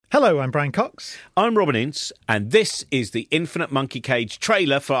Hello, I'm Brian Cox. I'm Robin Ince, and this is the Infinite Monkey Cage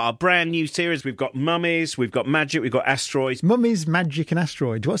trailer for our brand new series. We've got mummies, we've got magic, we've got asteroids. Mummies, magic and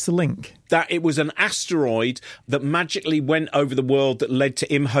asteroid. What's the link? That it was an asteroid that magically went over the world that led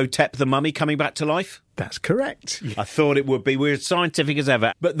to Imhotep the mummy coming back to life. That's correct. I thought it would be. We're as scientific as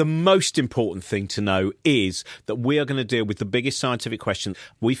ever. But the most important thing to know is that we are going to deal with the biggest scientific question.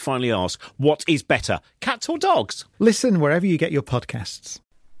 We finally ask, what is better, cats or dogs? Listen wherever you get your podcasts.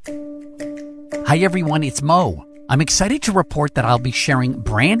 Hi everyone, it's Mo. I'm excited to report that I'll be sharing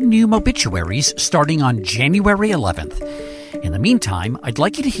brand new Mobituaries starting on January 11th. In the meantime, I'd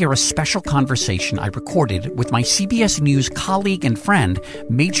like you to hear a special conversation I recorded with my CBS News colleague and friend,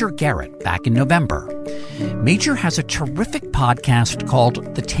 Major Garrett, back in November. Major has a terrific podcast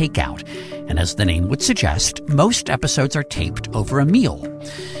called The Takeout, and as the name would suggest, most episodes are taped over a meal.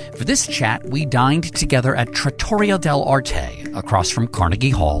 For this chat, we dined together at Trattoria del Arte, across from Carnegie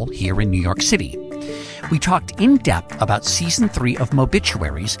Hall here in New York City. We talked in depth about Season 3 of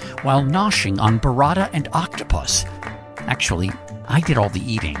Mobituaries while noshing on burrata and octopus. Actually, I did all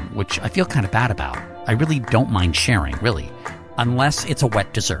the eating, which I feel kind of bad about. I really don't mind sharing, really. Unless it's a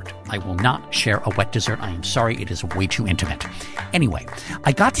wet dessert. I will not share a wet dessert. I am sorry, it is way too intimate. Anyway,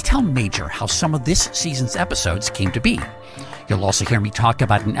 I got to tell Major how some of this season's episodes came to be. You'll also hear me talk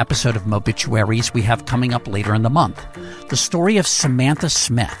about an episode of Mobituaries we have coming up later in the month. The story of Samantha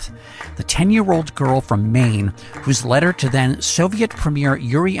Smith, the 10-year-old girl from Maine whose letter to then Soviet Premier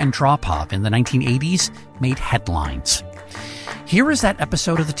Yuri Andropov in the 1980s made headlines. Here is that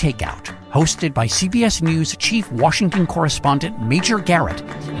episode of The Takeout, hosted by CBS News Chief Washington Correspondent Major Garrett,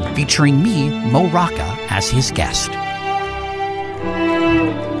 and featuring me, Mo Rocca, as his guest.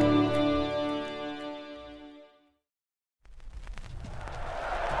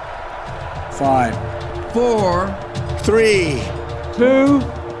 Five, 4, 3, 2,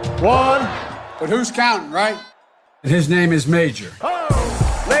 1. But who's counting, right? And his name is Major.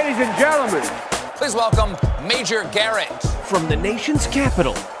 Oh, ladies and gentlemen, please welcome Major Garrett from the nation's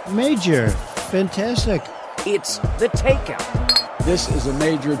capital. Major, fantastic. It's The Takeout. This is a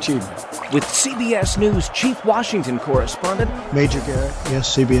major achievement. With CBS News Chief Washington Correspondent Major Garrett,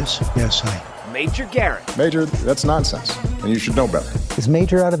 yes, CBS, yes, hi. Major Garrett. Major, that's nonsense, and you should know better. Is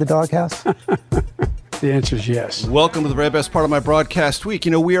Major out of the doghouse? The answer is yes. Welcome to the very best part of my broadcast week.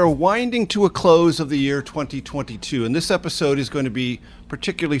 You know, we are winding to a close of the year 2022, and this episode is going to be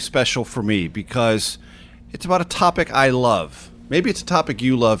particularly special for me because it's about a topic I love. Maybe it's a topic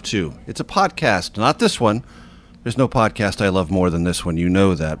you love too. It's a podcast, not this one. There's no podcast I love more than this one. You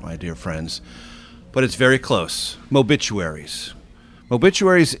know that, my dear friends. But it's very close. Mobituaries.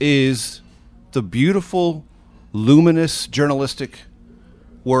 Mobituaries is the beautiful, luminous journalistic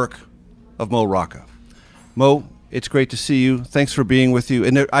work of Mo Rocca. Mo, it's great to see you. Thanks for being with you.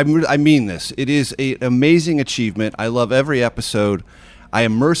 And I mean this. It is an amazing achievement. I love every episode. I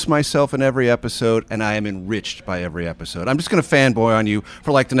immerse myself in every episode, and I am enriched by every episode. I'm just going to fanboy on you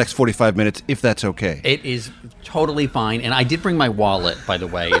for like the next 45 minutes, if that's okay. It is totally fine. And I did bring my wallet, by the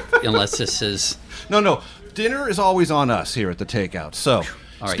way, unless this is... No. Dinner is always on us here at The Takeout. So,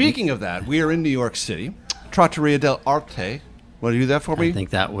 speaking of that, we are in New York City. Trattoria del Arte. Want to do that for me? I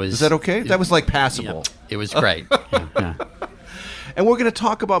think that was... Is that okay? That was like passable. Yeah, it was great. Yeah. And we're going to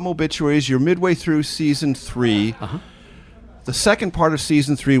talk about Mobituaries. You're midway through Season 3. Uh-huh. The second part of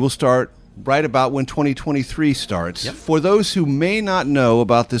Season 3 will start right about when 2023 starts. Yep. For those who may not know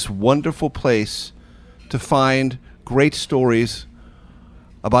about this wonderful place to find great stories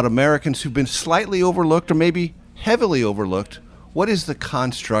about Americans who've been slightly overlooked or maybe heavily overlooked, what is the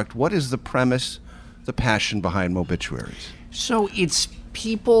construct? What is the premise, the passion behind Mobituaries? So it's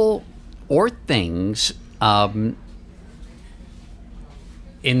people or things.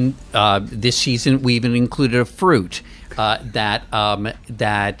 In this season, we even included a fruit that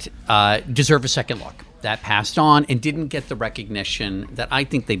deserve a second look, that passed on and didn't get the recognition that I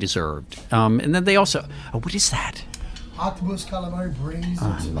think they deserved. And then they also, what is that? Octopus calamari braised.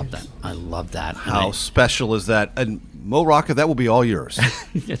 Oh, I love that. How special is that? And Mo Rocca, that will be all yours.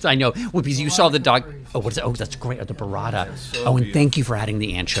 Yes, I know. Well, because you saw the dog. Oh, what is it? Oh, that's great. Oh, the burrata. So and thank you for adding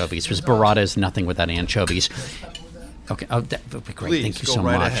the anchovies, because burrata is nothing without anchovies. Okay. Oh, that would be great. Please, thank you go so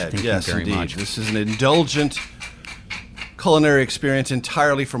right much. Ahead. Thank yes, you very indeed. much. This is an indulgent culinary experience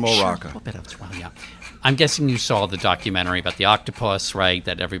entirely for Mo Rocca. A little bit of it, well, yeah. I'm guessing you saw the documentary about the octopus, right?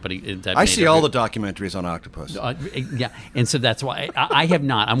 That everybody. I see all the documentaries on octopus. Yeah, and so that's why I have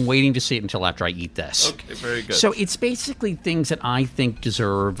not. I'm waiting to see it until after I eat this. Okay, very good. So it's basically things that I think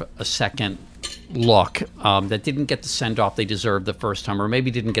deserve a second look, that didn't get the send off they deserved the first time, or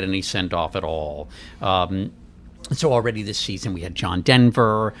maybe didn't get any send off at all. So already this season we had John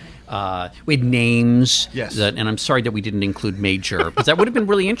Denver, we had names. Yes. And I'm sorry that we didn't include Major, because that would have been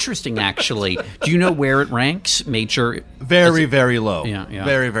really interesting, actually. Do you know where it ranks, Major? Very, very low. Yeah.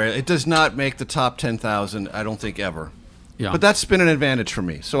 Very, very. It does not make the top 10,000, I don't think, ever. Yeah. But that's been an advantage for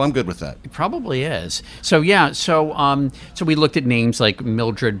me, so I'm good with that. It probably is. So yeah, so we looked at names like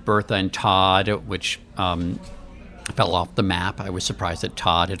Mildred, Bertha, and Todd, which fell off the map. I was surprised that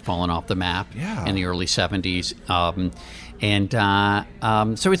Todd had fallen off the map in the early 70s.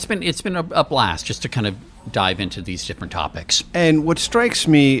 So it's been a blast just to kind of dive into these different topics. And what strikes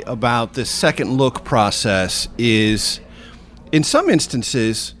me about this second look process is, in some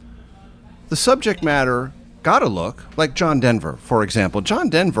instances, the subject matter got a look, like John Denver, for example. John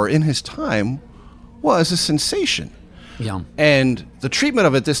Denver, in his time, was a sensation. Yeah. And the treatment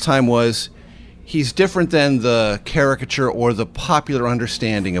of it this time was, he's different than the caricature or the popular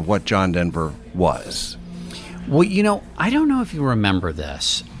understanding of what John Denver was. Well, I don't know if you remember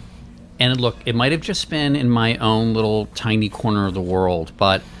this. And look, it might have just been in my own little tiny corner of the world,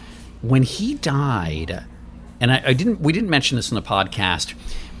 but when he died, and we didn't mention this in the podcast,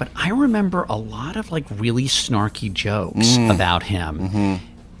 but I remember a lot of like really snarky jokes about him. Mm-hmm.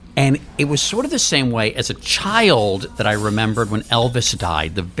 And it was sort of the same way as a child that I remembered when Elvis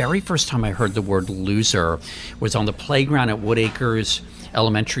died. The very first time I heard the word loser was on the playground at Woodacres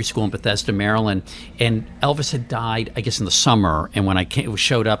Elementary School in Bethesda, Maryland. And Elvis had died, I guess, in the summer. And when I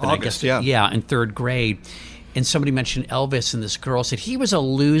showed up, and August, I guess, in third grade, and somebody mentioned Elvis, and this girl said he was a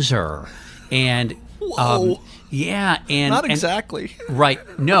loser. And not exactly. Right.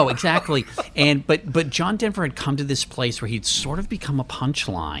 No, exactly. But John Denver had come to this place where he'd sort of become a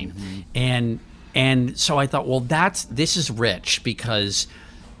punchline. Mm-hmm. And so I thought, well, this is rich, because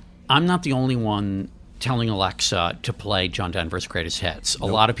I'm not the only one telling Alexa to play John Denver's greatest hits. A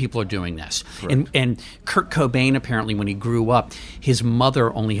lot of people are doing this. And Kurt Cobain, apparently, when he grew up, his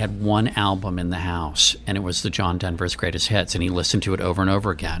mother only had one album in the house, and it was the John Denver's greatest hits, and he listened to it over and over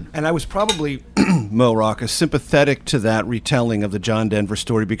again. And I was probably, Mo Rocca, sympathetic to that retelling of the John Denver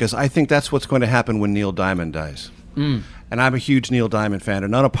story, because I think that's what's going to happen when Neil Diamond dies. And I'm a huge Neil Diamond fan, an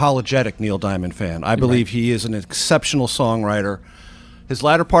unapologetic Neil Diamond fan. I believe he is an exceptional songwriter. His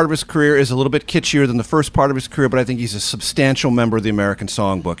latter part of his career is a little bit kitschier than the first part of his career, but I think he's a substantial member of the American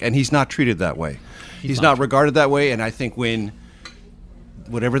Songbook, and he's not treated that way. He's not regarded that way, and I think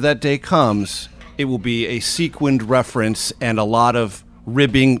whatever that day comes, it will be a sequined reference and a lot of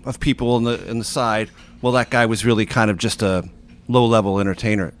ribbing of people in the side. Well, that guy was really kind of just a low-level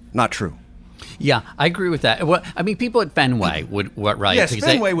entertainer. Not true. Yeah, I agree with that. Well, I mean, people at Fenway would right? Yes,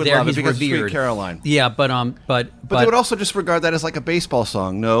 Fenway would love it because of Sweet Caroline. Yeah, but they would also just regard that as like a baseball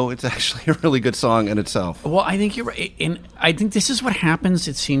song. No, it's actually a really good song in itself. Well, I think you're right, and I think this is what happens.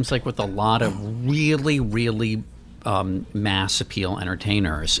 It seems like with a lot of really, really mass appeal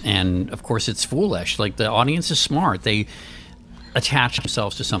entertainers, and of course, it's foolish. Like, the audience is smart; they attach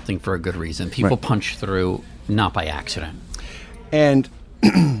themselves to something for a good reason. People punch through not by accident, and.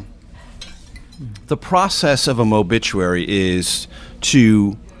 The process of a mobituary is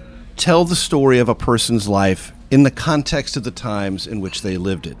to tell the story of a person's life in the context of the times in which they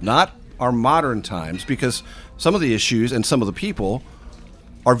lived it. Not our modern times, because some of the issues and some of the people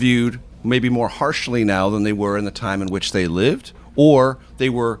are viewed maybe more harshly now than they were in the time in which they lived, or they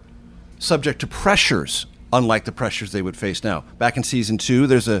were subject to pressures unlike the pressures they would face now. Back in season 2,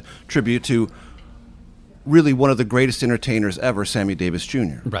 there's a tribute to really one of the greatest entertainers ever, Sammy Davis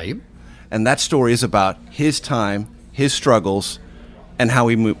Jr. Right. And that story is about his time, his struggles, and how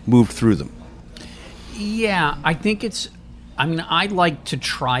he moved through them. Yeah, I think I like to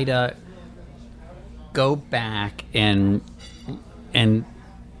try to go back and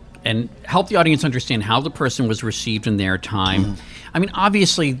help the audience understand how the person was received in their time. Mm-hmm. I mean,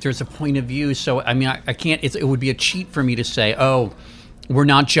 obviously, there's a point of view, so I mean, I can't. It would be a cheat for me to say, "Oh, we're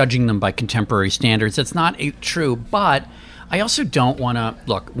not judging them by contemporary standards." That's not true, but I also don't want to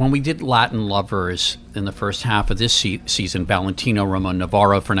look. When we did Latin Lovers in the first half of this season, Valentino, Ramon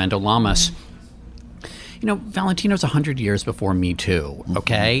Navarro, Fernando Lamas. Valentino's 100 years before Me Too.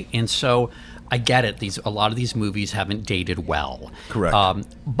 Okay, and so I get it. A lot of these movies haven't dated well. Correct.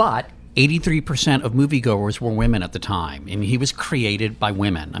 But 83% of moviegoers were women at the time, and he was created by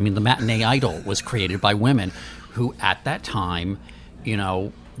women. I mean, the Matinee Idol was created by women who, at that time,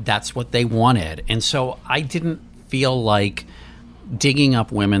 that's what they wanted, and so I didn't feel like digging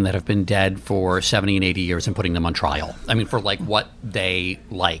up women that have been dead for 70 and 80 years and putting them on trial. I mean, for like what they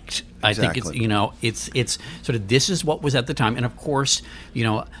liked. I think it's sort of, this is what was at the time. And of course,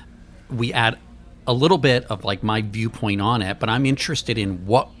 we add a little bit of like my viewpoint on it, but I'm interested in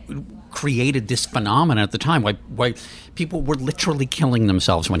what created this phenomenon at the time. Why people were literally killing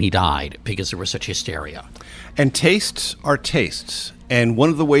themselves when he died because there was such hysteria. And tastes are tastes. And one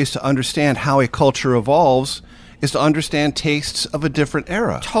of the ways to understand how a culture evolves is to understand tastes of a different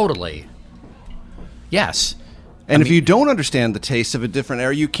era. Totally. Yes. And if you don't understand the taste of a different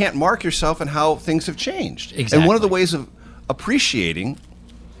era, you can't mark yourself in how things have changed. Exactly. And one of the ways of appreciating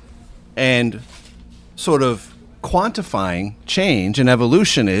and sort of quantifying change and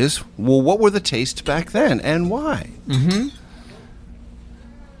evolution is, well, what were the tastes back then and why? Mm-hmm.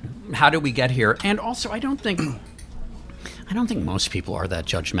 How did we get here? And also, I don't think most people are that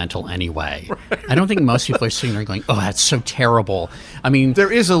judgmental anyway. Right. I don't think most people are sitting there going, "Oh, that's so terrible." I mean,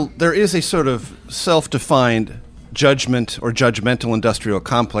 there is a sort of self-defined judgment or judgmental industrial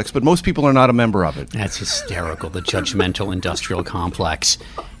complex, but most people are not a member of it. That's hysterical. The judgmental industrial complex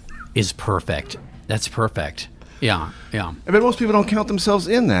is perfect. That's perfect. Yeah. But most people don't count themselves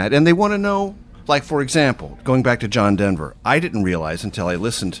in that, and they want to know, like, for example, going back to John Denver, I didn't realize until I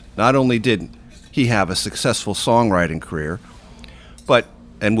listened, not only did he have a successful songwriting career, but,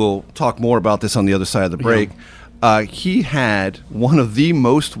 and we'll talk more about this on the other side of the break, he had one of the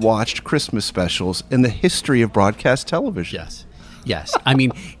most watched Christmas specials in the history of broadcast television. Yes. I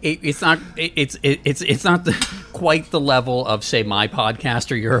mean, it's not quite the level of, say, my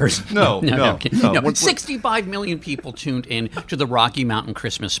podcast or yours. No. 65 million people tuned in to the Rocky Mountain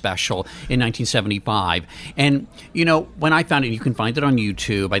Christmas special in 1975. And, you know, when I found it, you can find it on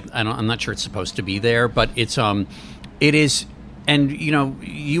YouTube. I'm not sure it's supposed to be there, but it is. And, you know,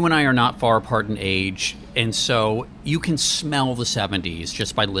 you and I are not far apart in age, and so you can smell the 70s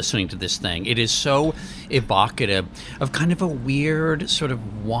just by listening to this thing. It is so evocative of kind of a weird sort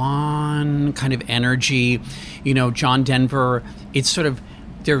of wan kind of energy. You know, John Denver, it's sort of,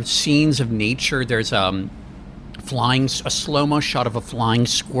 there are scenes of nature. There's a slow-mo shot of a flying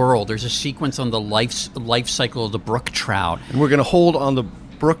squirrel. There's a sequence on the life cycle of the brook trout. And we're going to hold on the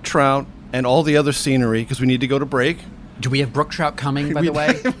brook trout and all the other scenery because we need to go to break. Do we have brook trout coming, by the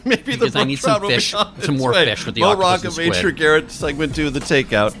way? Maybe because I need some fish, some more fish with the Mo octopus Rocca, and squid. Major Garrett, segment 2 of The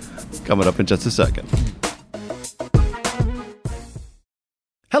Takeout, coming up in just a second.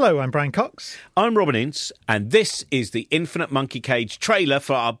 Hello, I'm Brian Cox. I'm Robin Ince, and this is the Infinite Monkey Cage trailer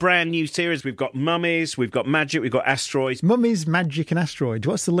for our brand new series. We've got mummies, we've got magic, we've got asteroids. Mummies, magic and asteroid.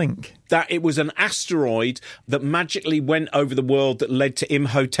 What's the link? That it was an asteroid that magically went over the world that led to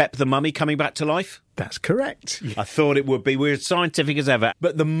Imhotep the mummy coming back to life. That's correct. I thought it would be. We're as scientific as ever.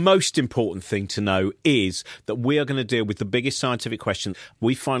 But the most important thing to know is that we are going to deal with the biggest scientific question.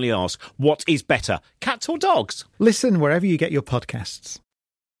 We finally ask, what is better, cats or dogs? Listen wherever you get your podcasts.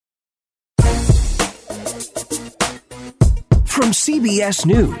 From CBS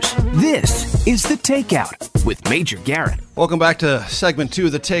News, this is The Takeout with Major Garrett. Welcome back to segment 2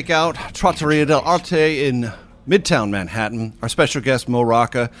 of The Takeout, Trattoria del Arte in Midtown Manhattan. Our special guest, Mo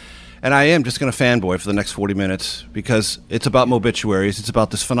Rocca. And I am just going to fanboy for the next 40 minutes because it's about Mobituaries. It's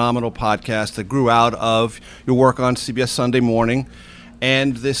about this phenomenal podcast that grew out of your work on CBS Sunday Morning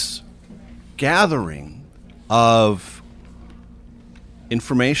and this gathering of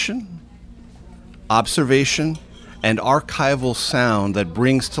information, observation, and archival sound that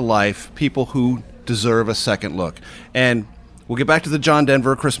brings to life people who deserve a second look. And we'll get back to the John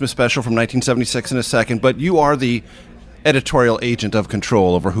Denver Christmas special from 1976 in a second, but you are the editorial agent of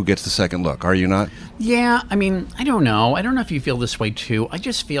control over who gets the second look, are you not? Yeah, I mean, I don't know. I don't know if you feel this way too. I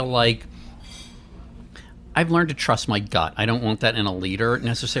just feel like I've learned to trust my gut. I don't want that in a leader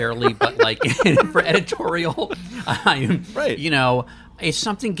necessarily, but like for editorial, right. You know, if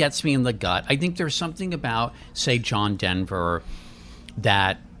something gets me in the gut, I think there's something about, say, John Denver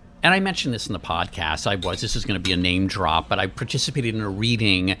that, and I mentioned this in the podcast, this is going to be a name drop, but I participated in a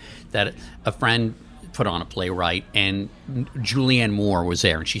reading that a friend put on, a playwright, and Julianne Moore was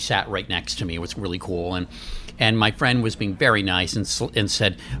there, and she sat right next to me. It was really cool, and my friend was being very nice and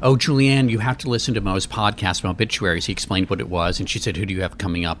said, "Oh, Julianne, you have to listen to Mo's podcast, Mobituaries." He explained what it was, and she said, "Who do you have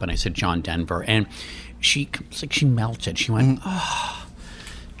coming up?" And I said, "John Denver," and she melted. She went, "Oh,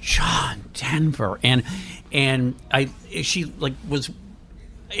 John Denver," and she like was.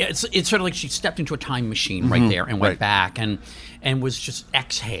 It's sort of like she stepped into a time machine right there and went back and was just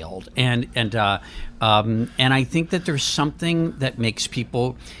exhaled and I think that there's something that makes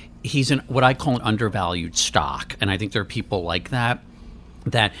people. He's what I call an undervalued stock, and I think there are people like that.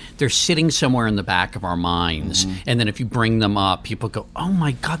 that they're sitting somewhere in the back of our minds. And then if you bring them up, people go, oh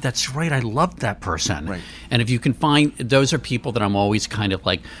my God, that's right. I loved that person. Right. And if you can find, those are people that I'm always kind of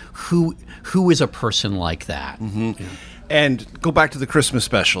like, who is a person like that? Yeah. And go back to the Christmas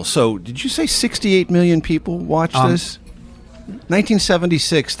special. So did you say 68 million people watched this?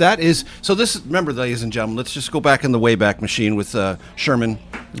 1976. That is, so this, remember, ladies and gentlemen, let's just go back in the Wayback Machine with Sherman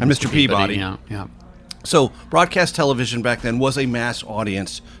and Mr. Peabody. Yeah. So broadcast television back then was a mass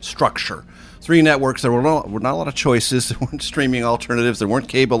audience structure. 3 networks. There were not a lot of choices. There weren't streaming alternatives. There weren't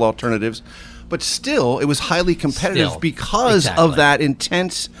cable alternatives. But still, it was highly competitive because of that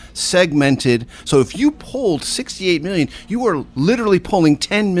intense, segmented. So if you polled 68 million, you were literally polling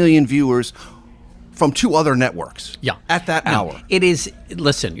 10 million viewers from 2 other networks at that hour. It is,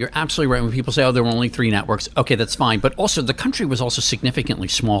 listen, you're absolutely right. When people say, oh, there were only 3 networks, okay, that's fine. But also, the country was also significantly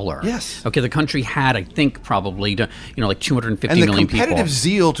smaller. Yes. Okay, the country had, I think, probably, like 250 million people. And the competitive people.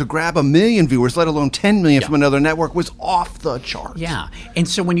 zeal to grab 1 million viewers, let alone 10 million from another network, was off the charts. Yeah. And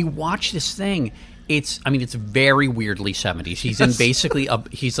so when you watch this thing, it's very weirdly 70s. He's in basically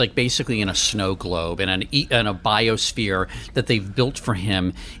in a snow globe and a biosphere that they've built for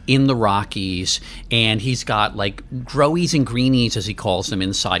him in the Rockies, and he's got like growies and greenies, as he calls them,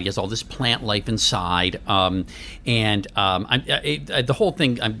 inside. He has all this plant life inside, the whole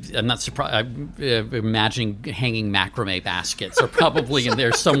thing. I'm not surprised. I'm imagining hanging macrame baskets are probably in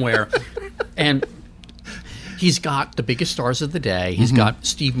there somewhere, and. He's got the biggest stars of the day. He's got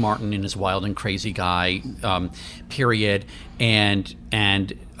Steve Martin in his Wild and Crazy Guy period, and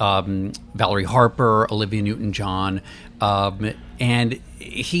Valerie Harper, Olivia Newton-John, and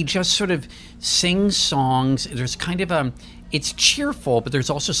he just sort of sings songs. There's kind of it's cheerful, but there's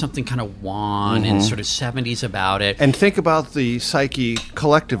also something kind of wan and sort of 70s about it. And think about the psyche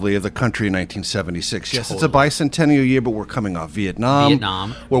collectively of the country in 1976. Yes, it's a bicentennial year, but we're coming off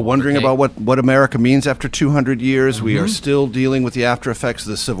Vietnam. We're wondering about what America means after 200 years. We are still dealing with the after effects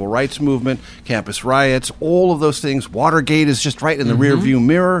of the civil rights movement, campus riots, all of those things. Watergate is just right in the rear view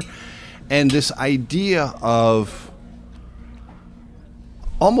mirror. And this idea of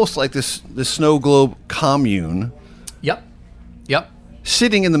almost like this snow globe commune. Yep.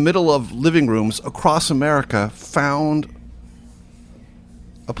 Sitting in the middle of living rooms across America found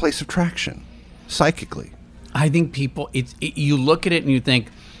a place of traction, psychically. I think people, you look at it and you think,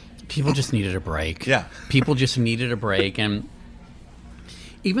 people just needed a break. Yeah. People just needed a break. And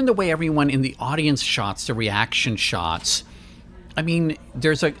even the way everyone in the audience shots, the reaction shots, I mean,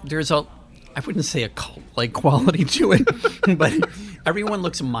 there's a I wouldn't say a cult-like quality to it, but everyone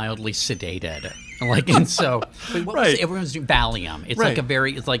looks mildly sedated. Like, and so, but what was it? Everyone's doing Valium. It's like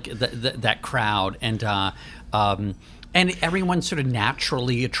it's like that crowd, and everyone's sort of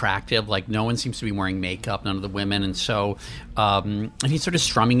naturally attractive. Like, no one seems to be wearing makeup, none of the women, and so, and he's sort of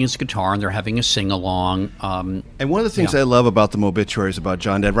strumming his guitar, and they're having a sing-along. And one of the things I love about the Mobituaries about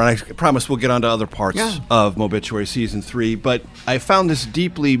John Denver, and I promise we'll get on to other parts of Mobituary Season 3, but I found this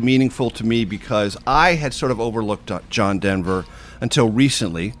deeply meaningful to me because I had sort of overlooked John Denver until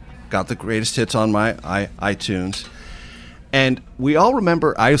recently. Got the greatest hits on my iTunes. And we all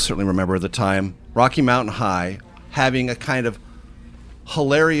remember, I certainly remember at the time, Rocky Mountain High having a kind of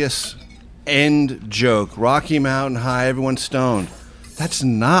hilarious end joke. Rocky Mountain High, everyone's stoned. That's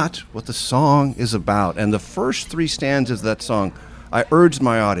not what the song is about. And the first 3 stanzas of that song, I urged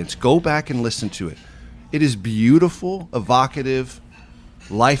my audience, go back and listen to it. It is beautiful, evocative,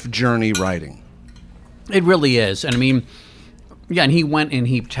 life journey writing. It really is. And I mean, yeah, and he went and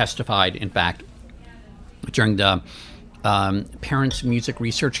he testified, in fact, during the Parents Music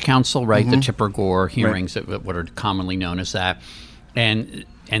Research Council, right, the Tipper Gore hearings, what are commonly known as that, and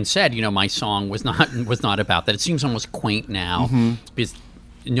said, my song was not about that. It seems almost quaint now because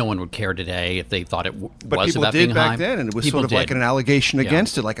no one would care today if they thought it was about being high. But people did back then, and it was sort of like an allegation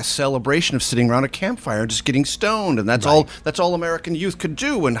against it, like a celebration of sitting around a campfire and just getting stoned, and that's all American youth could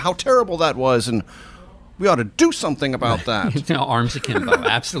do, and how terrible that was, and we ought to do something about that. Arms akimbo,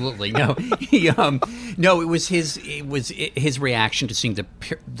 absolutely. No, it was his reaction to seeing the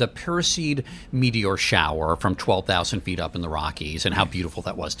Perseid meteor shower from 12,000 feet up in the Rockies, and how beautiful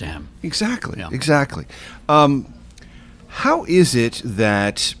that was to him. Exactly. How is it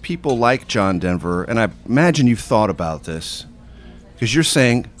that people like John Denver, and I imagine you've thought about this, because you're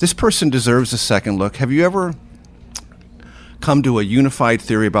saying this person deserves a second look. Have you ever come to a unified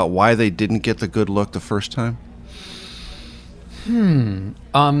theory about why they didn't get the good look the first time?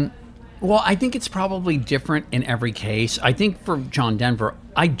 Well, I think it's probably different in every case. I think for John Denver,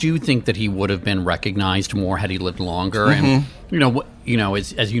 I do think that he would have been recognized more had he lived longer. And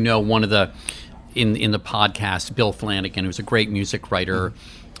as you know, one of the in the podcast, Bill Flanagan, who's a great music writer,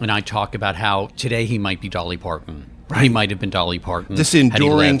 and I talk about how today he might be Dolly Parton. Right. He might have been Dolly Parton. This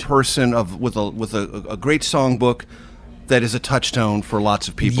enduring person with a great songbook that is a touchstone for lots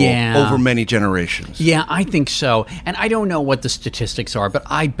of people over many generations. Yeah, I think so. And I don't know what the statistics are, but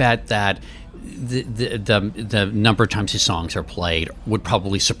I bet that the number of times his songs are played would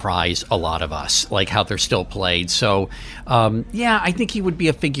probably surprise a lot of us, like how they're still played. So, I think he would be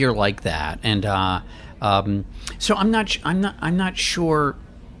a figure like that. And so I'm not sure.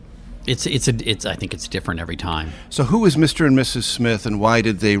 I think it's different every time. So who is Mr. and Mrs. Smith, and why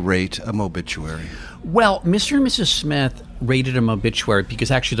did they rate a Mobituary? Well, Mr. and Mrs. Smith rated a Mobituary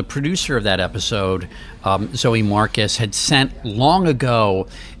because actually the producer of that episode, Zoe Marcus, had sent long ago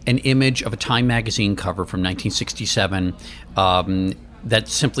an image of a Time magazine cover from 1967 that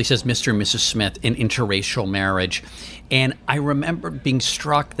simply says Mr. and Mrs. Smith, an interracial marriage. And I remember being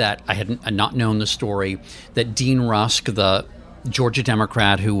struck that I had not known the story, that Dean Rusk, the Georgia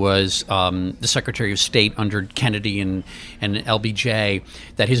Democrat who was the Secretary of State under Kennedy and LBJ,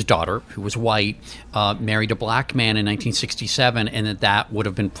 that his daughter, who was white, married a black man in 1967, and that would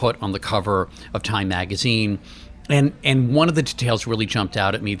have been put on the cover of Time magazine. And one of the details really jumped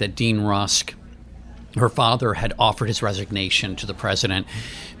out at me, that Dean Rusk, her father, had offered his resignation to the president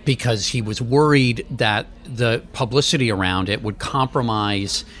because he was worried that the publicity around it would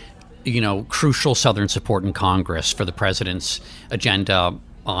compromise crucial Southern support in Congress for the president's agenda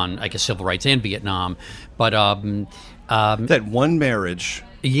on, I guess, civil rights and Vietnam. But that one marriage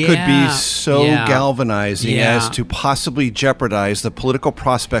could be so galvanizing as to possibly jeopardize the political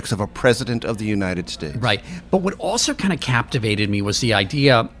prospects of a president of the United States. Right. But what also kind of captivated me was the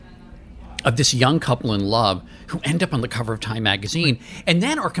idea of this young couple in love who end up on the cover of Time magazine and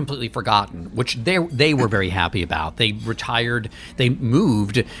then are completely forgotten, which they were very happy about. They retired, they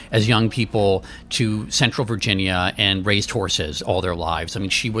moved as young people to Central Virginia and raised horses all their lives. I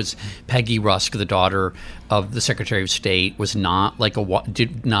mean, Peggy Rusk, the daughter of the Secretary of State, was not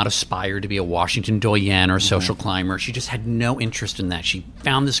did not aspire to be a Washington doyen or social climber. She just had no interest in that. She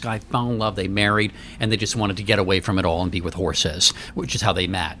found this guy, fell in love, they married, and they just wanted to get away from it all and be with horses, which is how they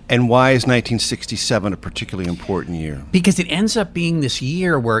met. And why is 1967 a particularly important year? Because it ends up being this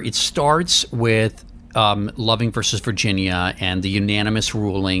year where it starts with Loving versus Virginia and the unanimous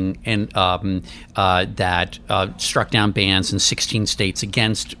ruling and that struck down bans in 16 states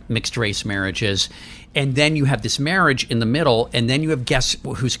against mixed race marriages. And then you have this marriage in the middle, and then you have Guess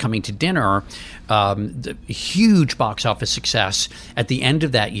Who's Coming to Dinner, the huge box office success at the end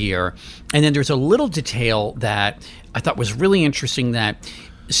of that year. And then there's a little detail that I thought was really interesting, that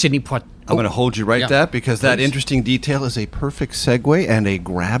Sidney Poitier. I'm going to hold you there, because that interesting detail is a perfect segue and a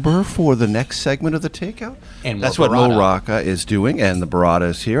grabber for the next segment of the Takeout. And that's what Mo Rocca is doing, and the Barada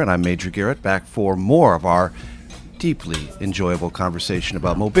is here, and I'm Major Garrett, back for more of our deeply enjoyable conversation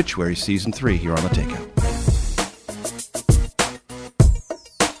about Mobituary Season 3 here on the Takeout.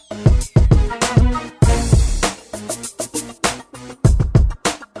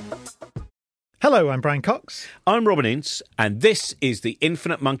 Hello, I'm Brian Cox. I'm Robin Ince, and this is the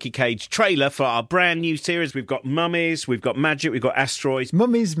Infinite Monkey Cage trailer for our brand new series. We've got mummies, we've got magic, we've got asteroids.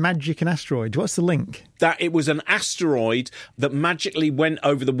 Mummies, magic and asteroid. What's the link? That it was an asteroid that magically went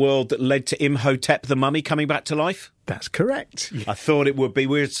over the world that led to Imhotep the mummy coming back to life. That's correct. I thought it would be.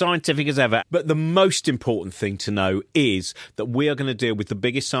 We're as scientific as ever. But the most important thing to know is that we are going to deal with the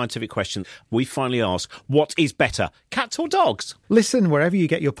biggest scientific question. We finally ask, what is better, cats or dogs? Listen wherever you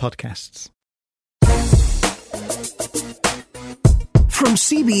get your podcasts. From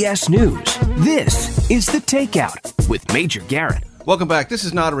CBS News, this is The Takeout with Major Garrett. Welcome back. This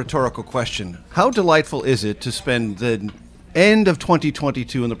is not a rhetorical question. How delightful is it to spend the end of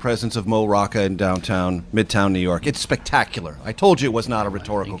 2022 in the presence of Mo Rocca in downtown, Midtown New York? It's spectacular. I told you it was not a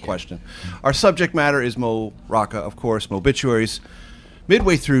rhetorical question. Our subject matter is Mo Rocca, of course, Mobituaries.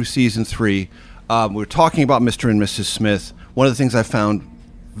 Midway through Season 3, we're talking about Mr. and Mrs. Smith. One of the things I found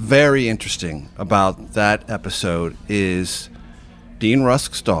very interesting about that episode is Dean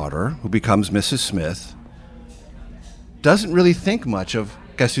Rusk's daughter, who becomes Mrs. Smith, doesn't really think much of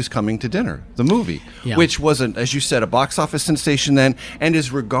Guess Who's Coming to Dinner, the movie, which wasn't, as you said, a box office sensation then, and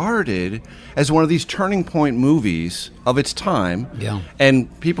is regarded as one of these turning point movies of its time. Yeah.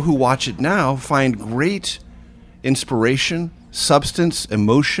 And people who watch it now find great inspiration, substance,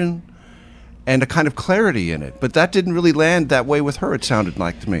 emotion, and a kind of clarity in it. But that didn't really land that way with her, it sounded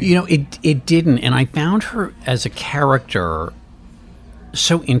like to me. You know, it didn't. And I found her as a character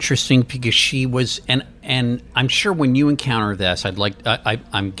so interesting because she was, and I'm sure when you encounter this,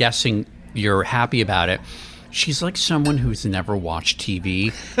 I'm guessing you're happy about it. She's like someone who's never watched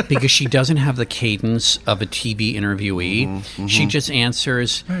TV because she doesn't have the cadence of a TV interviewee. She just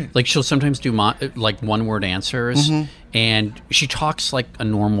answers, like she'll sometimes do like one-word answers, and she talks like a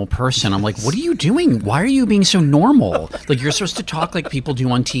normal person. I'm like, what are you doing? Why are you being so normal? Like, you're supposed to talk like people do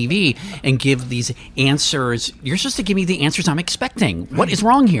on TV and give these answers. You're supposed to give me the answers I'm expecting. What is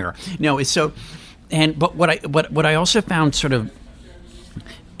wrong here? No, it's so... But what I also found sort of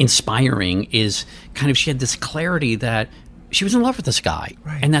inspiring is kind of she had this clarity that she was in love with this guy,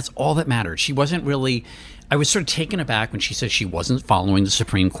 and that's all that mattered. She wasn't really... I was sort of taken aback when she said she wasn't following the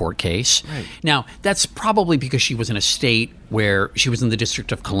Supreme Court case. Now, that's probably because she was in a state where she was in the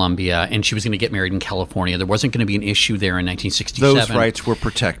District of Columbia and she was going to get married in California. There wasn't going to be an issue there in 1967. Those rights were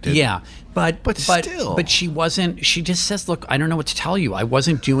protected. Yeah, but still. But she wasn't. She just says, "Look, I don't know what to tell you. I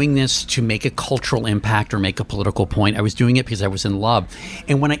wasn't doing this to make a cultural impact or make a political point. I was doing it because I was in love."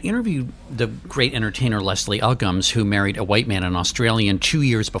 And when I interviewed the great entertainer Leslie Uggams, who married a white man, an Australian, 2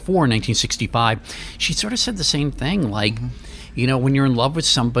 years before, in 1965, she sort of said the same thing. Like, you know, when you're in love with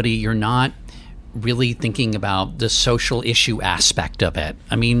somebody, you're not really thinking about the social issue aspect of it.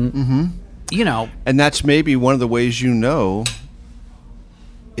 I mean, you know. And that's maybe one of the ways you know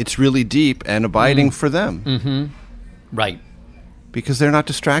it's really deep and abiding for them. Right. Because they're not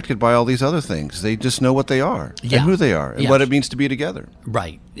distracted by all these other things. They just know what they are and who they are and what it means to be together.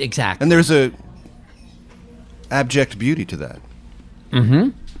 Right, exactly. And there's a abject beauty to that.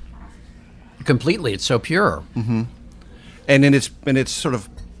 Completely. It's so pure. And in its sort of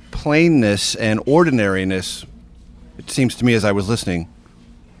plainness and ordinariness, it seems to me as I was listening,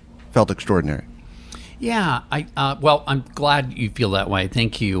 felt extraordinary. Yeah, well, I'm glad you feel that way.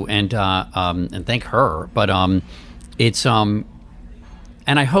 Thank you, and thank her. But it's and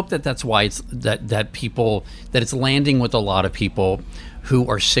I hope that that's why it's that it's landing with a lot of people who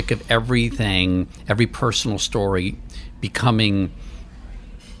are sick of everything, every personal story becoming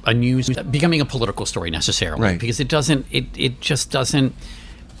a political story necessarily, right? Because it just doesn't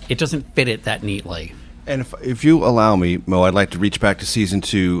fit it that neatly. And if you allow me, Mo, I'd like to reach back to season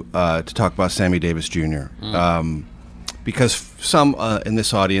 2 to talk about Sammy Davis Jr. Because some in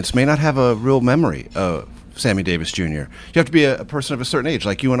this audience may not have a real memory of Sammy Davis Jr. You have to be a person of a certain age,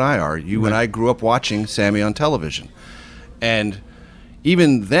 like you and I are. You and I grew up watching Sammy on television. And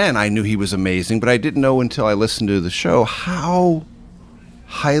even then I knew he was amazing, but I didn't know until I listened to the show how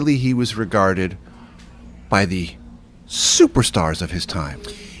highly he was regarded by the superstars of his time.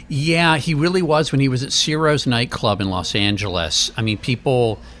 Yeah, he really was. When he was at Ciro's nightclub in Los Angeles, I mean,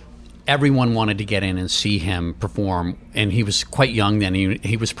 everyone wanted to get in and see him perform, and he was quite young then.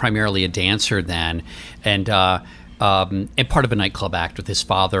 He was primarily a dancer then, and part of a nightclub act with his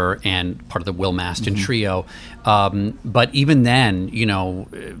father and part of the Will Maston trio. But even then, you know,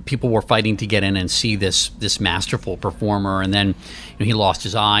 people were fighting to get in and see this masterful performer. And then, you know, he lost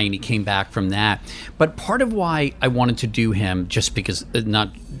his eye and he came back from that. But part of why I wanted to do him, just because, not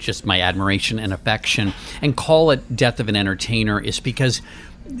just my admiration and affection, and call it Death of an Entertainer, is because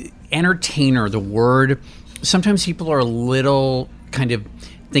entertainer, the word, sometimes people are a little kind of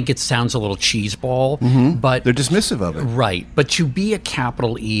think it sounds a little cheeseball, but they're dismissive of it. Right. But to be a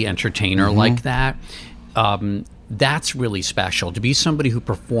capital E entertainer like that, that's really special. To be somebody who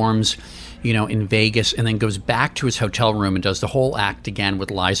performs, you know, in Vegas and then goes back to his hotel room and does the whole act again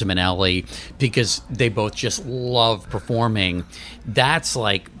with Liza Minnelli because they both just love performing. That's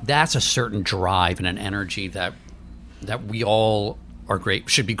a certain drive and an energy that we all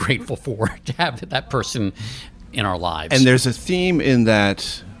should be grateful for, to have that person in our lives. And there's a theme in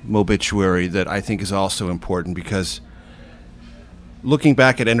that obituary that I think is also important, because looking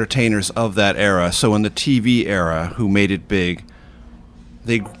back at entertainers of that era, so in the TV era who made it big,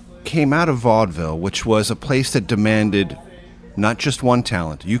 they came out of vaudeville, which was a place that demanded not just one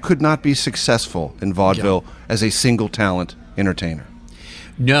talent. You could not be successful in vaudeville as a single talent entertainer.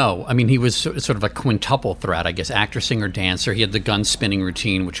 No, I mean, he was sort of a quintuple threat, I guess, actor, singer, dancer. He had the gun spinning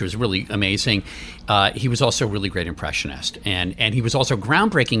routine, which was really amazing. He was also a really great impressionist. And he was also a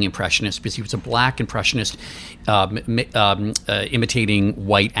groundbreaking impressionist because he was a black impressionist imitating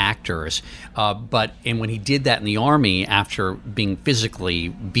white actors. But when he did that in the Army, after being physically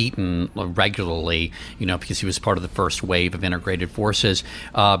beaten regularly, you know, because he was part of the first wave of integrated forces,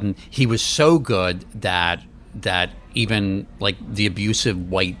 he was so good that even like the abusive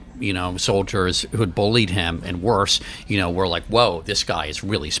white, you know, soldiers who had bullied him and worse, you know, were like, whoa, this guy is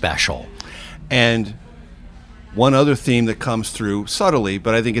really special. And one other theme that comes through subtly,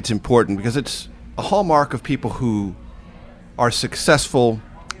 but I think it's important because it's a hallmark of people who are successful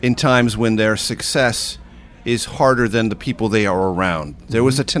in times when their success is harder than the people they are around. There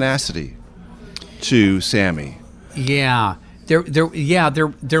was a tenacity to Sammy. Yeah. There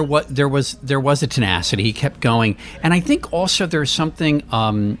was a tenacity. He kept going. And I think also there's something,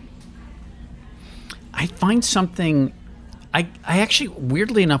 I find something, I actually,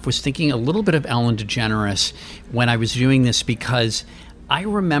 weirdly enough, was thinking a little bit of Ellen DeGeneres when I was doing this, because I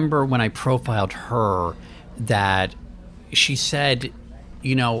remember when I profiled her that she said,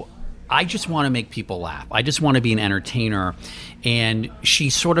 I just want to make people laugh. I just want to be an entertainer. And she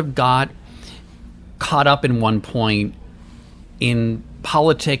sort of got caught up in one point in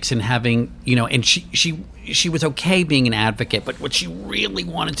politics and having, and she was okay being an advocate, but what she really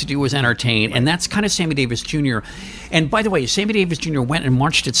wanted to do was entertain. And that's kind of Sammy Davis Jr. And by the way, Sammy Davis Jr. went and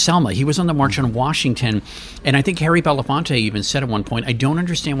marched at Selma. He was on the March on Washington. And I think Harry Belafonte even said at one point, I don't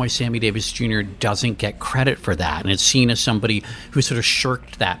understand why Sammy Davis Jr. doesn't get credit for that. And it's seen as somebody who sort of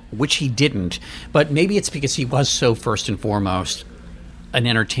shirked that, which he didn't. But maybe it's because he was so first and foremost an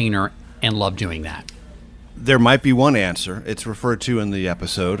entertainer and loved doing that. There might be one answer. It's referred to in the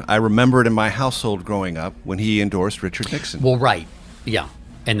episode. I remember it in my household growing up when he endorsed Richard Nixon. Well, right. Yeah.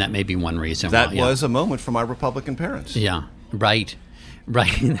 And that may be one reason. That was a moment for my Republican parents. Yeah. Right.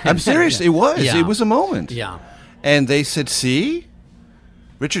 I'm serious. It was. Yeah. It was a moment. Yeah. And they said, see?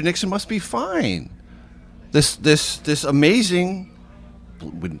 Richard Nixon must be fine. This amazing...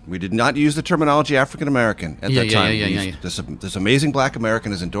 We did not use the terminology African American at that time. Yeah. This amazing black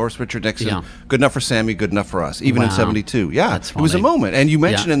American has endorsed Richard Nixon. Yeah. Good enough for Sammy, good enough for us. Even in 72. Yeah, That's it was a funny. moment. And you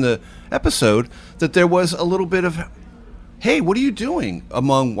mentioned in the episode that there was a little bit of, hey, what are you doing?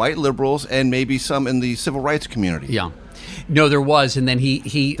 Among white liberals and maybe some in the civil rights community. Yeah. No, there was. And then he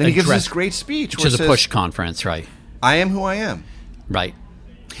gives this great speech. To the Push conference, right. I am who I am. Right.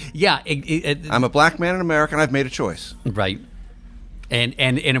 Yeah. I'm a black man in America and I've made a choice. Right. And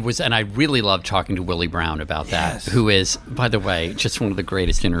it was, and I really loved talking to Willie Brown about that, who is, by the way, just one of the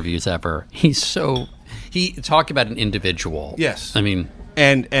greatest interviews ever. He talked about an individual. Yes. I mean,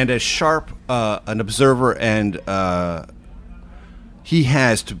 and as sharp an observer, and he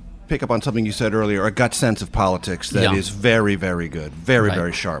has, to pick up on something you said earlier, a gut sense of politics that is very, very good,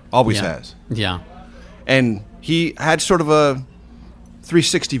 very sharp. Always has. Yeah. And he had sort of a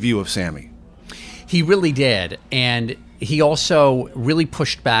 360 view of Sammy. He really did, and he also really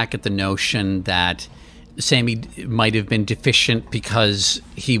pushed back at the notion that Sammy might have been deficient because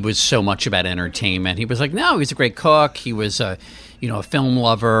he was so much about entertainment. He was like, no, he was a great cook. He was a film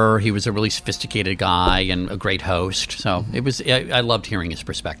lover. He was a really sophisticated guy and a great host. So I loved hearing his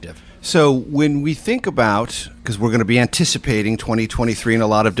perspective. So when we think about, because we're going to be anticipating 2023 in a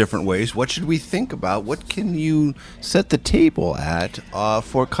lot of different ways, what should we think about? What can you set the table at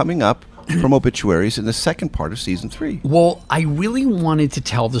for coming up from Obituaries in the second part of season 3? Well, I really wanted to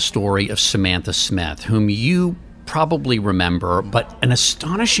tell the story of Samantha Smith, whom you probably remember, but an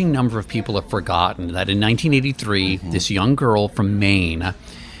astonishing number of people have forgotten that in 1983, this young girl from Maine,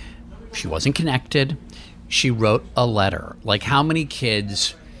 she wasn't connected, she wrote a letter. Like, how many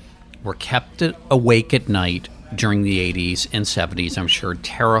kids were kept awake at night during the 80s and 70s, I'm sure,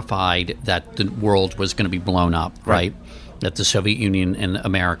 terrified that the world was going to be blown up, right? That the Soviet Union and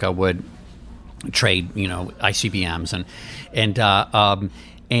America would trade, ICBMs,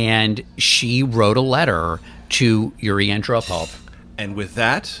 and she wrote a letter to Yuri Andropov. And with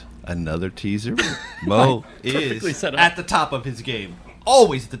that, another teaser. Mo is at the top of his game.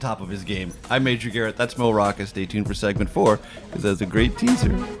 Always at the top of his game. I'm Major Garrett. That's Mo Rocca. Stay tuned for segment 4, because that's a great teaser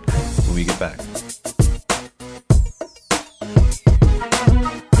when we get back.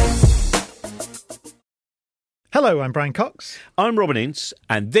 Hello, I'm Brian Cox. I'm Robin Ince,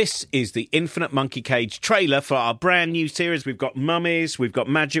 and this is the Infinite Monkey Cage trailer for our brand new series. We've got mummies, we've got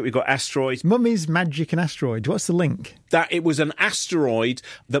magic, we've got asteroids. Mummies, magic and asteroid. What's the link? That it was an asteroid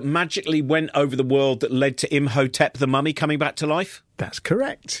that magically went over the world that led to Imhotep the mummy coming back to life. That's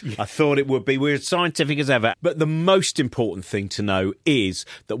correct. I thought it would be. We're as scientific as ever. But the most important thing to know is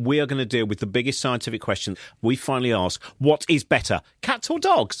that we are going to deal with the biggest scientific question. We finally ask, what is better, cats or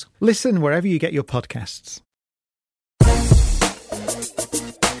dogs? Listen wherever you get your podcasts.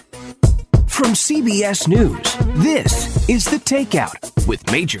 From CBS News, this is The Takeout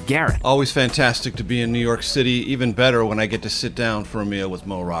with Major Garrett. Always fantastic to be in New York City. Even better when I get to sit down for a meal with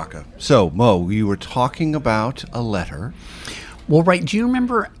Mo Rocca. So, Mo, you were talking about a letter. Well, right. Do you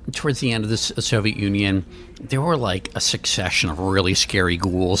remember towards the end of the Soviet Union, there were like a succession of really scary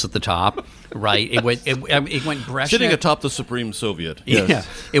ghouls at the top, right? It went Brezhnev. Sitting atop the Supreme Soviet. Yes. Yeah.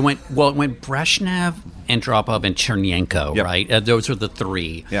 It went Brezhnev, Andropov, and Chernenko, right? Those were the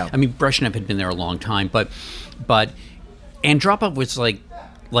three. Yeah. I mean, Brezhnev had been there a long time, but Andropov was like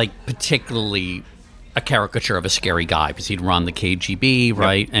particularly a caricature of a scary guy because he'd run the KGB,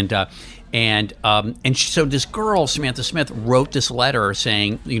 right? So this girl, Samantha Smith, wrote this letter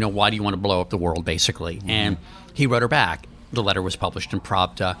saying, why do you want to blow up the world, basically? Mm-hmm. And he wrote her back. The letter was published in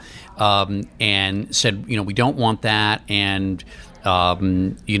Pravda, and said, we don't want that, and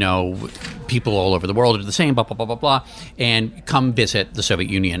people all over the world are the same, blah, blah, blah, blah, blah, and come visit the Soviet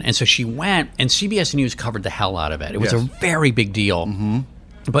Union. And so she went, and CBS News covered the hell out of it. It was a very big deal. Mm-hmm.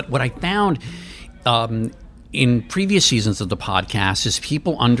 But what I found in previous seasons of the podcast is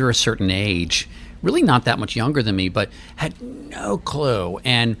people under a certain age, really not that much younger than me, but had no clue.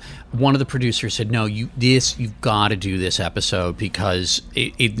 And one of the producers said, no, you've got to do this episode because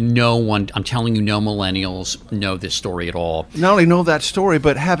no one, I'm telling you, no millennials know this story at all. Not only know that story,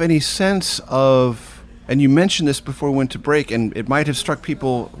 but have any sense of, and you mentioned this before we went to break, and it might have struck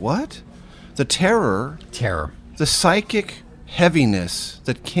people, what? The terror. The psychic heaviness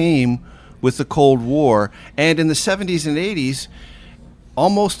that came with the Cold War. And in the 70s and 80s,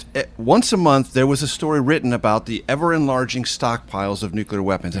 almost once a month, there was a story written about the ever-enlarging stockpiles of nuclear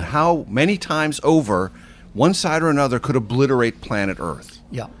weapons and how many times over one side or another could obliterate planet Earth.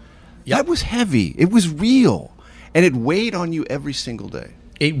 Yeah. That was heavy. It was real. And it weighed on you every single day.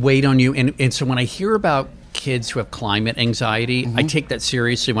 It weighed on you. And so when I hear about kids who have climate anxiety, Mm-hmm. I take that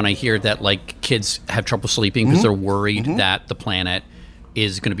seriously when I hear that kids have trouble sleeping because they're worried that the planet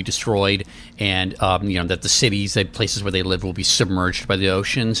is going to be destroyed, and that the cities, the places where they live, will be submerged by the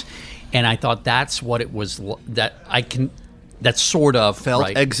oceans. And I thought that's what it was. That sort of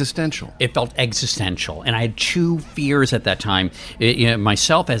felt existential. It felt existential, and I had two fears at that time.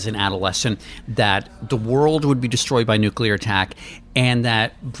 Myself as an adolescent, that the world would be destroyed by nuclear attack, and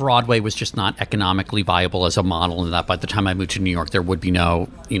that Broadway was just not economically viable as a model, and that by the time I moved to New York, there would be no,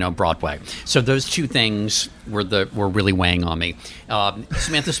 Broadway. So those two things were really weighing on me.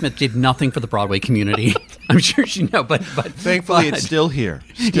 Samantha Smith did nothing for the Broadway community. I'm sure she knows, but thankfully it's still here,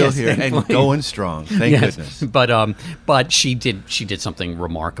 and going strong. Thank goodness. But she did something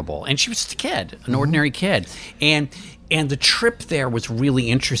remarkable, and she was just a kid, an ordinary kid, and the trip there was really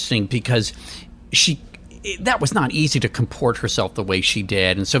interesting because that was not easy to comport herself the way she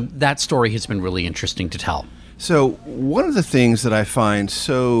did. And so that story has been really interesting to tell. So one of the things that I find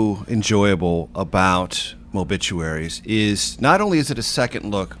so enjoyable about Mobituaries is not only is it a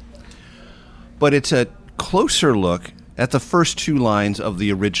second look, but it's a closer look at the first two lines of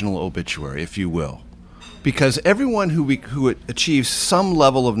the original obituary, if you will. Because everyone who achieves some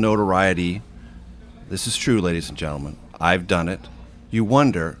level of notoriety, this is true, ladies and gentlemen, I've done it, you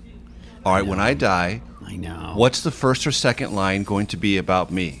wonder, all right, when I die, I know. What's the first or second line going to be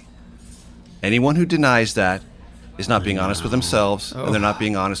about me? Anyone who denies that is not being honest with themselves, and they're not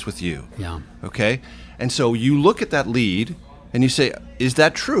being honest with you. Yeah. Okay? And so you look at that lead, and you say, is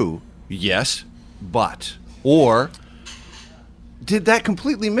that true? Yes, but. Or did that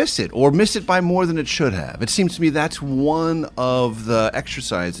completely miss it, or miss it by more than it should have? It seems to me that's one of the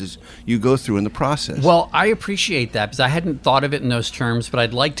exercises you go through in the process. Well, I appreciate that because I hadn't thought of it in those terms, but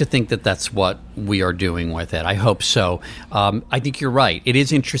I'd like to think that that's what we are doing with it. I hope so. I think you're right. It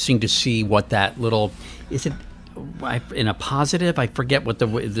is interesting to see what that little, is it in a positive? I forget what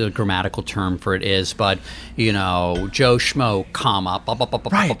the grammatical term for it is, but Joe Schmo, comma,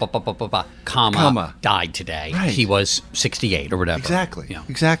 comma, died today. Right. He was 68 or whatever. Exactly. Yeah.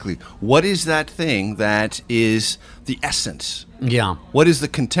 Exactly. What is that thing that is the essence? Yeah. What is the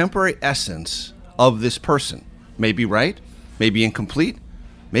contemporary essence of this person? Maybe right, maybe incomplete,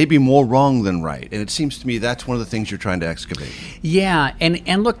 maybe more wrong than right. And it seems to me that's one of the things you're trying to excavate. Yeah,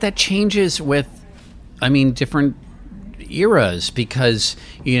 and look, that changes with, different eras because,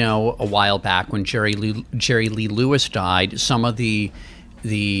 a while back when Jerry Lee Lewis died, some of the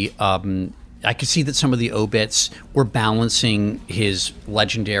I could see that some of the obits were balancing his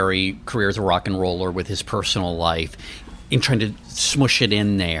legendary career as a rock and roller with his personal life in trying to smush it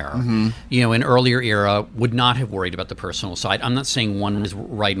in there. Mm-hmm. An earlier era would not have worried about the personal side. I'm not saying one is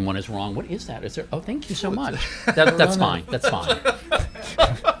right and one is wrong. What is that? Is there? Oh, thank you so much. That's fine. That's fine.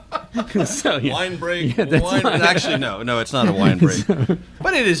 So, yeah. Wine break. Yeah, Actually, no, it's not a wine break,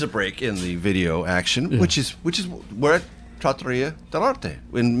 but it is a break in the video action, which is we're at Trattoria dell'Arte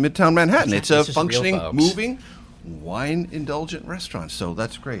in Midtown Manhattan. It's a functioning, moving, wine-indulgent restaurant. So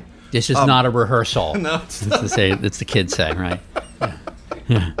that's great. This is not a rehearsal. No, it's the kids say, right?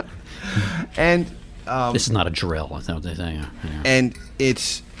 Yeah. And this is not a drill. That's what they say. Yeah. And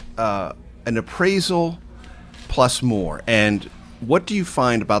it's an appraisal plus more. And what do you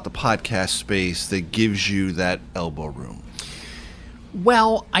find about the podcast space that gives you that elbow room?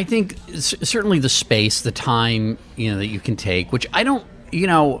 Well, I think certainly the space, the time, that you can take, which I don't,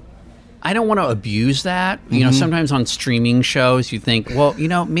 I don't want to abuse that. You know, sometimes on streaming shows, you think, well, you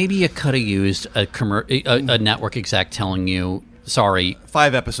know, maybe you could have used a network exec telling you, sorry.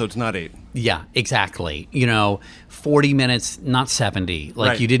 5 episodes, not 8. Yeah, exactly. You know, 40 minutes, not 70. Like,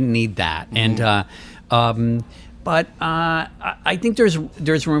 Right. you didn't need that. And, but I think there's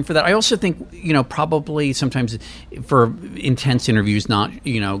room for that. I also think, you know, probably sometimes for intense interviews, not,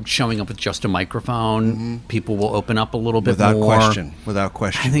 you know, showing up with just a microphone, people will open up a little bit Without more. Without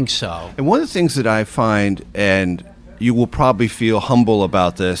question. I think so. And one of the things that I find, and you will probably feel humble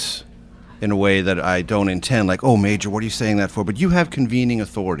about this in a way that I don't intend, like, oh, Major, what are you saying that for? But you have convening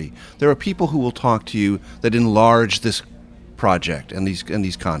authority. There are people who will talk to you that enlarge this project and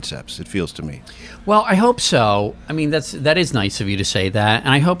these concepts, it feels to me. Well, I hope so. I mean, that is nice of you to say that, and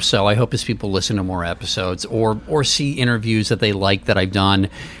I hope so. I hope as people listen to more episodes or see interviews that they like that I've done,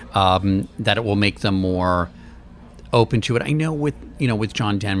 that it will make them more open to it. I know with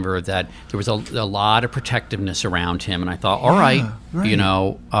John Denver that there was a lot of protectiveness around him, and I thought, all right, you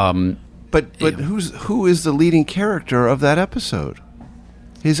know. But who is the leading character of that episode?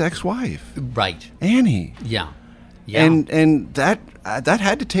 His ex-wife, right? Annie. Yeah. And that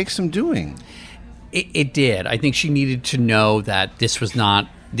had to take some doing. It did. I think she needed to know that this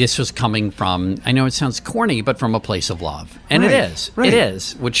was coming from, I know it sounds corny, but from a place of love. And Right, it is. right. It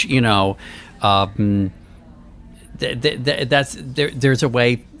is, which, you know, there's a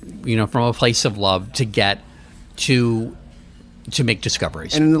way, you know, from a place of love to get to make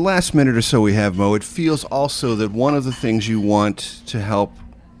discoveries. And in the last minute or so we have, Mo, it feels also that one of the things you want to help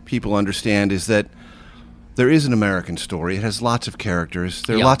people understand is that there is an American story. It has lots of characters.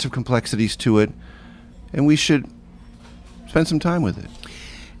 There are lots of complexities to it. And we should spend some time with it.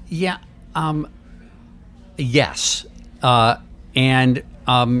 Yeah. Yes. And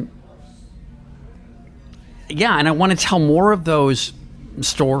I want to tell more of those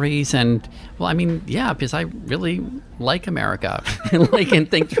stories. And, well, I mean, yeah, because I really like America. and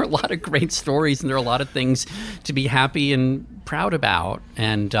think there are a lot of great stories and there are a lot of things to be happy and proud about.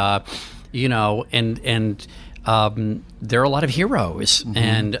 And, you know, and there are a lot of heroes,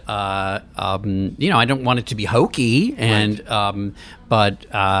 and you know, I don't want it to be hokey, and but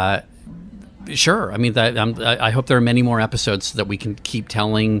sure, I mean, I hope there are many more episodes so that we can keep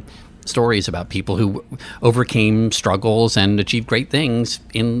telling stories about people who overcame struggles and achieved great things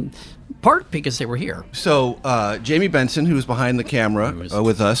in part because they were here. So Jamie Benson, who was behind the camera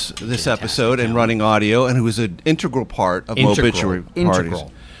with us this episode and running audio, and who was an integral part of Mobituary Parties,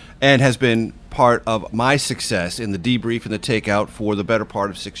 and has been part of my success in the debrief and the takeout for the better part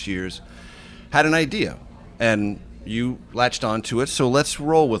of 6 years, had an idea, and you latched onto it. So let's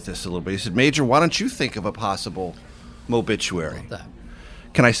roll with this a little bit. He said, Major, why don't you think of a possible Mobituary?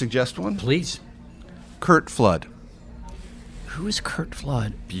 Can I suggest one? Please. Curt Flood. Who is Curt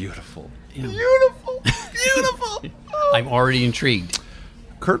Flood? Beautiful. Yeah. Beautiful. I'm already intrigued.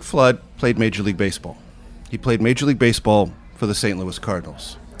 Curt Flood played Major League Baseball. He played Major League Baseball for the St. Louis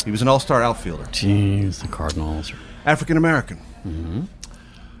Cardinals. He was an all-star outfielder. Jeez, the Cardinals. African-American. Mm-hmm.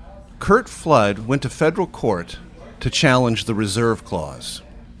 Curt Flood went to federal court to challenge the reserve clause,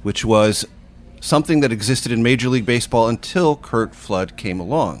 which was something that existed in Major League Baseball until Curt Flood came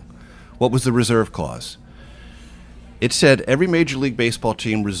along. What was the reserve clause? It said every Major League Baseball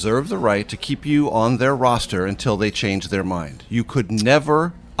team reserved the right to keep you on their roster until they changed their mind. You could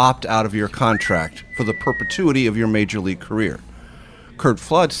never opt out of your contract for the perpetuity of your Major League career. Curt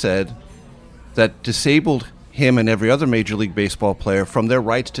Flood said that disabled him and every other Major League Baseball player from their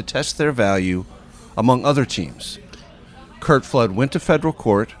rights to test their value among other teams. Curt Flood went to federal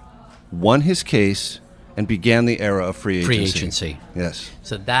court, won his case, and began the era of free agency. Yes.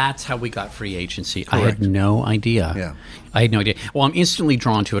 So that's how we got free agency. Correct. I had no idea. Yeah. I had no idea. Well, I'm instantly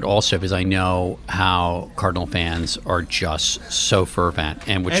drawn to it also because I know how Cardinal fans are just so fervent,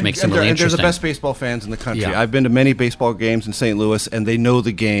 and which makes them really interesting. They're the best baseball fans in the country. Yeah. I've been to many baseball games in St. Louis, and they know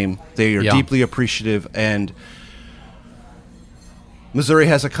the game. They are deeply appreciative, and Missouri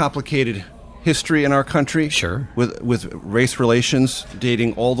has a complicated history in our country. Sure. With race relations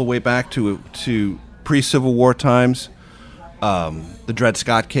dating all the way back to pre-Civil War times. The Dred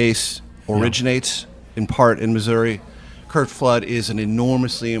Scott case originates in part in Missouri. Curt Flood is an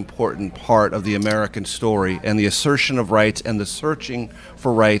enormously important part of the American story and the assertion of rights and the searching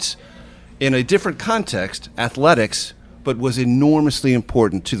for rights in a different context, athletics, but was enormously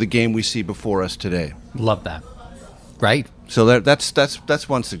important to the game we see before us today. Love that. Great. So that's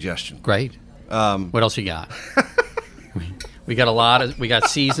one suggestion. Great. What else you got? we got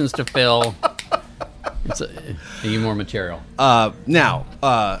seasons to fill. Need more material. Now,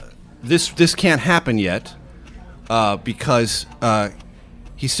 this can't happen yet because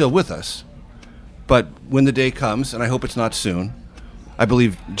he's still with us. But when the day comes, and I hope it's not soon, I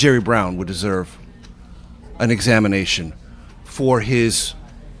believe Jerry Brown would deserve an examination for his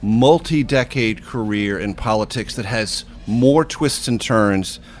multi-decade career in politics that has more twists and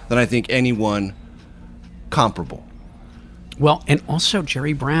turns than I think anyone comparable. Well, and also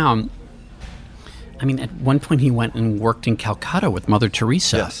Jerry Brown, I mean, at one point he went and worked in Calcutta with Mother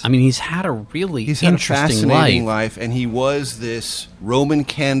Teresa. Yes. I mean, he's had a really He's had interesting a fascinating life, and he was this Roman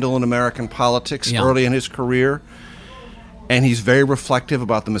candle in American politics early in his career, and he's very reflective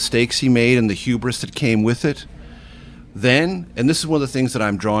about the mistakes he made and the hubris that came with it. Then, and this is one of the things that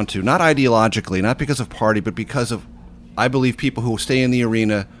I'm drawn to, not ideologically, not because of party, but because of, I believe people who stay in the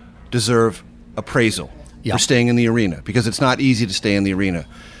arena deserve appraisal for staying in the arena, because it's not easy to stay in the arena.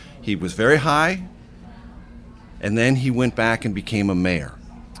 He was very high, and then he went back and became a mayor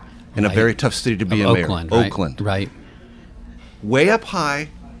in a very tough city to be a mayor. Oakland. Right. Way up high,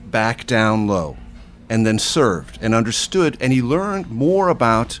 back down low, and then served and understood, and he learned more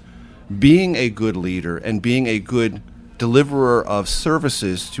about being a good leader and being a good deliverer of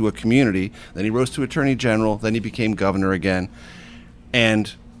services to a community. Then he rose to attorney general, then he became governor again,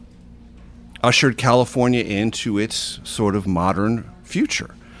 and ushered California into its sort of modern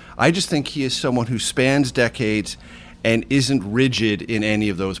future. I just think he is someone who spans decades and isn't rigid in any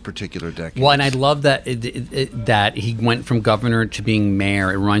of those particular decades. Well, and I love that that he went from governor to being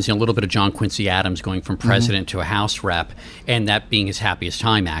mayor. It reminds me a little bit of John Quincy Adams going from president to a House rep, and that being his happiest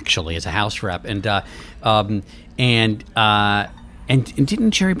time, actually, as a House rep. And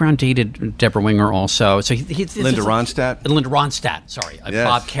didn't Jerry Brown dated Deborah Winger also? So Linda Ronstadt? Linda Ronstadt, sorry. Yes.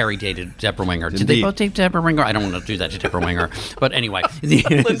 Bob Kerry dated Deborah Winger. Indeed. Did they both date Deborah Winger? I don't want to do that to Deborah Winger. But anyway. Linda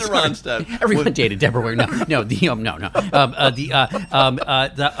Ronstadt. Everyone dated Deborah Winger. No. Linda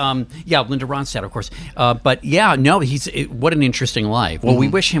Ronstadt, of course. But yeah, no, what an interesting life. Well, we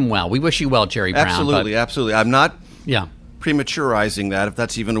wish him well. We wish you well, Jerry Brown. Absolutely. I'm not prematurizing that, if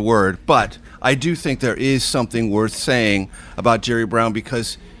that's even a word, but I do think there is something worth saying about Jerry Brown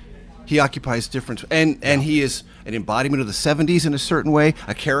because he occupies different, and he is an embodiment of the 70s in a certain way,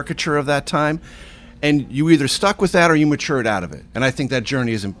 a caricature of that time. And you either stuck with that or you matured out of it. And I think that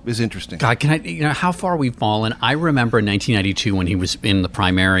journey is interesting. God, how far we've fallen. I remember in 1992 when he was in the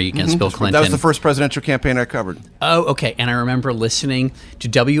primary against Bill Clinton. That was the first presidential campaign I covered. Oh, okay. And I remember listening to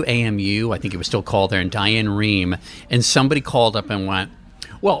WAMU, I think it was still called there, and Diane Rehm, and somebody called up and went,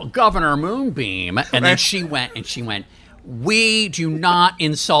 well, Governor Moonbeam. And then she went, we do not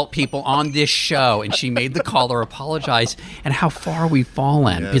insult people on this show. And she made the caller apologize. And how far we've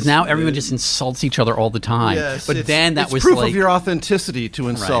fallen. Because now everyone just insults each other all the time. Yes, but then that was proof like... of your authenticity to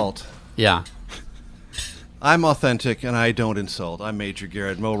insult. Right. Yeah. I'm authentic and I don't insult. I'm Major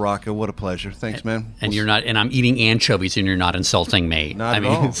Garrett. Mo Rocca, what a pleasure. Thanks, man. And you're not, and I'm eating anchovies and you're not insulting me. Not at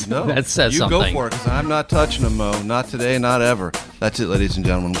all. No. That says something. You go for it, because I'm not touching them, Mo. Not today, not ever. That's it, ladies and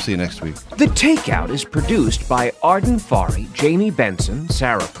gentlemen. We'll see you next week. The Takeout is produced by Arden Farhi, Jamie Benson,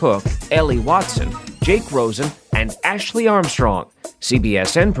 Sarah Cook, Ellie Watson, Jake Rosen, and Ashley Armstrong.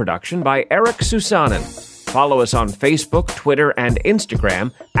 CBSN production by Eric Susanen. Follow us on Facebook, Twitter, and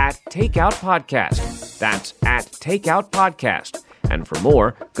Instagram at Takeout Podcast. That's at Takeout Podcast. And for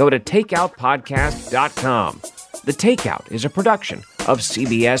more, go to takeoutpodcast.com. The Takeout is a production of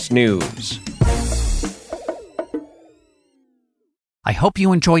CBS News. I hope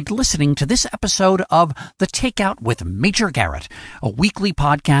you enjoyed listening to this episode of The Takeout with Major Garrett, a weekly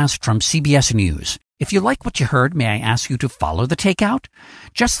podcast from CBS News. If you like what you heard, may I ask you to follow The Takeout?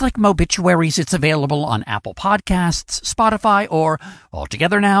 Just like Mobituaries, it's available on Apple Podcasts, Spotify, or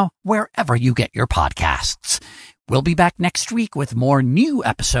altogether now, wherever you get your podcasts. We'll be back next week with more new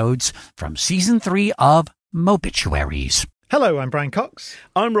episodes from Season 3 of Mobituaries. Hello, I'm Brian Cox.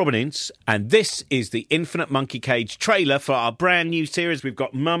 I'm Robin Ince, and this is the Infinite Monkey Cage trailer for our brand new series. We've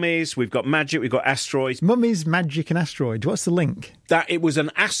got mummies, we've got magic, we've got asteroids. Mummies, magic and asteroid. What's the link? That it was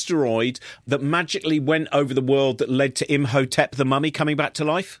an asteroid that magically went over the world that led to Imhotep the mummy coming back to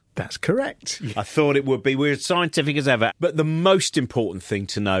life. That's correct. I thought it would be. We're as scientific as ever. But the most important thing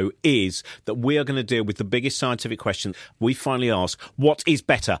to know is that we are going to deal with the biggest scientific question. We finally ask, what is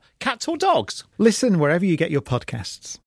better, cats or dogs? Listen wherever you get your podcasts.